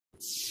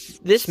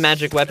This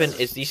magic weapon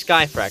is the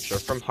Sky Fracture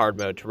from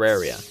Hardmode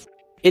Terraria.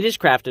 It is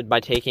crafted by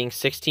taking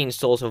 16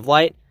 Souls of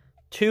Light,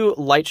 2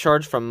 Light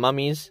Shards from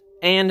Mummies,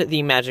 and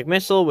the magic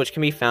missile which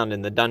can be found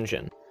in the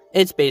dungeon.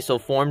 Its basal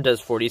form does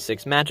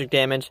 46 magic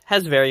damage,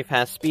 has very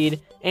fast speed,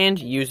 and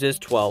uses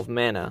 12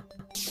 mana.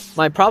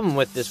 My problem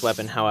with this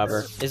weapon,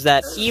 however, is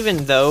that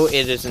even though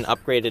it is an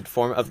upgraded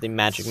form of the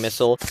magic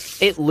missile,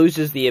 it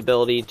loses the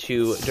ability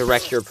to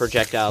direct your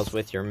projectiles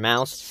with your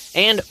mouse,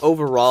 and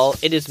overall,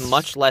 it is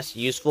much less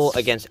useful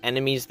against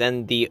enemies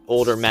than the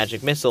older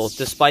magic missile,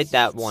 despite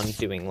that one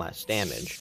doing less damage.